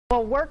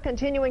Well, work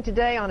continuing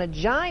today on a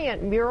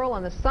giant mural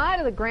on the side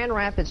of the Grand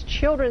Rapids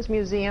Children's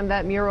Museum.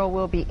 That mural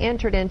will be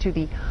entered into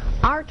the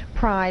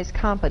ArtPrize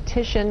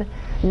competition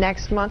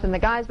next month. And the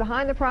guys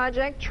behind the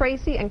project,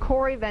 Tracy and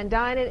Corey Van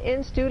Duinen,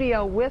 in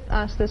studio with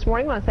us this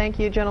morning. I want to thank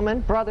you,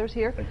 gentlemen, brothers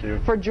here,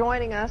 for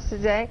joining us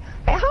today.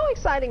 Hey, how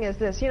exciting is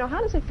this? You know,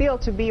 how does it feel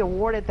to be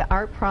awarded the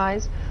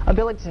ArtPrize,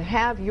 ability to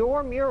have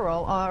your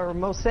mural or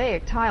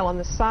mosaic tile on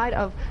the side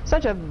of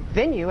such a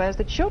venue as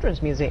the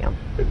Children's Museum?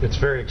 It's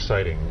very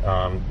exciting.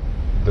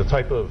 The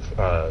type of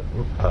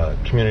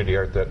community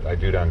art that I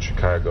do down in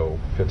Chicago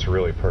fits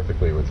really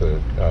perfectly with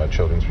the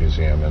Children's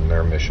Museum and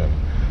their mission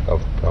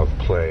of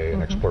play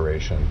and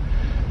exploration.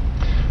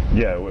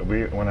 Yeah,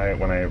 when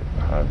I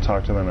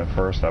talked to them at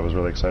first, I was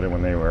really excited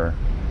when they were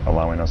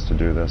allowing us to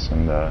do this,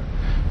 and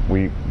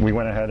we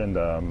went ahead and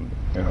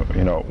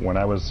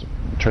when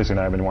Tracy and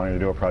I have been wanting to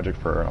do a project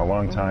for a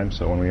long time,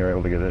 so when we were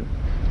able to get it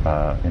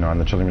on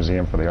the Children's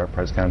Museum for the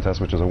ArtPrize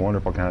contest, which is a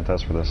wonderful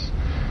contest for this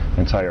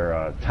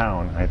entire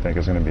town, I think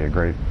is going to be a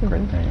great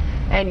thing.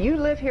 And you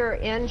live here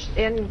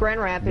in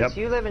Grand Rapids. Yep.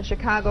 You live in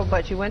Chicago,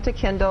 but you went to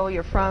Kendall.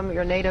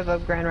 You're native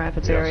of Grand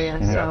Rapids area.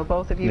 So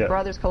both of you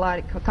brothers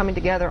coming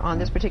together on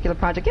this particular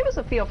project. Give us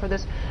a feel for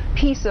this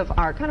piece of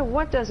art. Kind of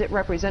what does it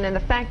represent, and the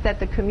fact that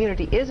the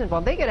community is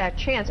involved. They get a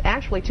chance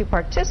actually to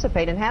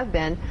participate and have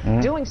been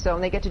doing so,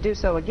 and they get to do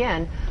so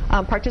again,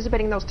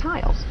 participating in those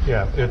tiles.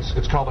 Yeah,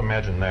 it's called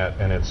Imagine That,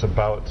 and it's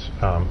about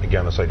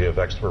again this idea of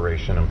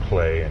exploration and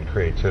play and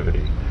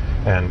creativity.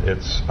 And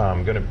it's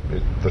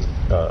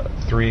the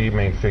three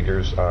main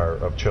figures are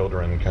of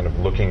children kind of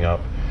looking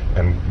up,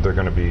 and they're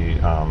going to be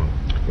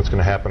what's going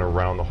to happen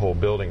around the whole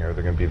building are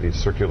they're going to be these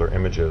circular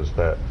images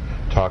that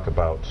talk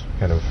about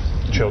kind of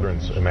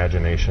children's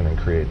imagination and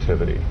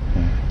creativity.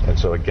 And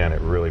so again,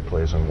 it really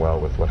plays in well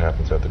with what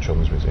happens at the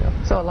Children's Museum.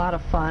 So a lot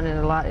of fun,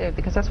 and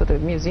because that's what the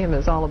museum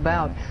is all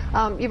about.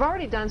 You've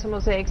already done some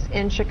mosaics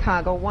in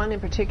Chicago, one in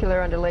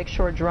particular under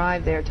Lakeshore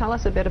Drive there. Tell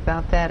us a bit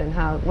about that and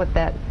what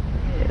that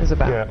is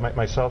about. Yeah,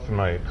 myself and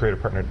my creative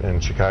partner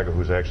in Chicago,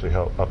 who's actually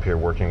up here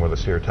working with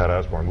us here, Todd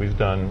Osborne, we've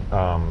done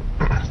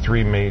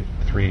three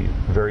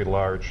very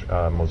large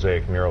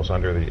mosaic murals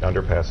under the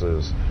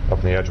underpasses up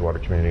in the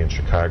Edgewater community in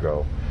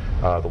Chicago.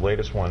 The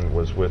latest one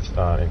was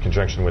in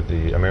conjunction with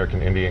the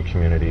American Indian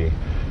community,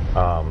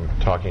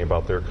 talking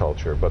about their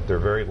culture. But they're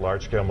very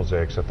large-scale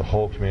mosaics that the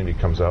whole community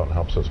comes out and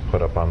helps us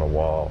put up on the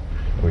wall.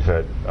 And we've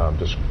had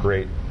just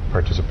great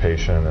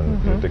participation,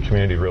 and the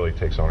community really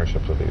takes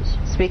ownership of these.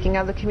 Speaking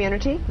of the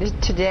community,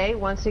 today,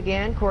 once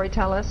again, Corey,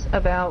 tell us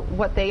about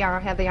what they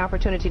have the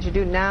opportunity to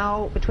do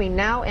between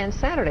now and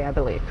Saturday, I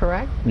believe,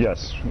 correct?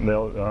 Yes,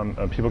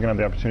 people can have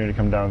the opportunity to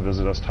come down and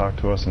visit us, talk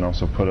to us, and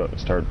also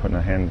start putting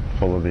a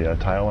handful of the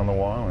tile on the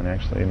wall and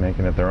actually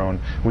making it their own.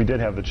 We did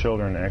have the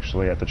children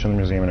actually at the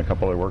Children's Museum and a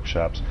couple of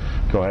workshops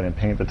go ahead and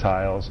paint the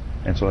tiles,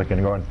 and so they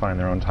can go and find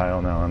their own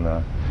tile now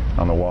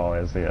on the wall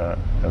as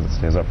it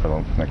stays up for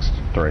the next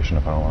duration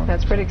of how long.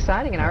 That's pretty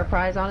exciting, and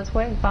ArtPrize on its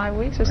way in 5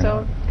 weeks or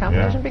so.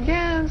 Competition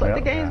begins, let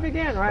the games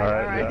begin, right?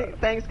 All right.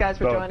 Thanks, guys,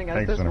 for joining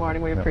us this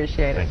morning. We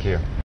appreciate it. Thank you.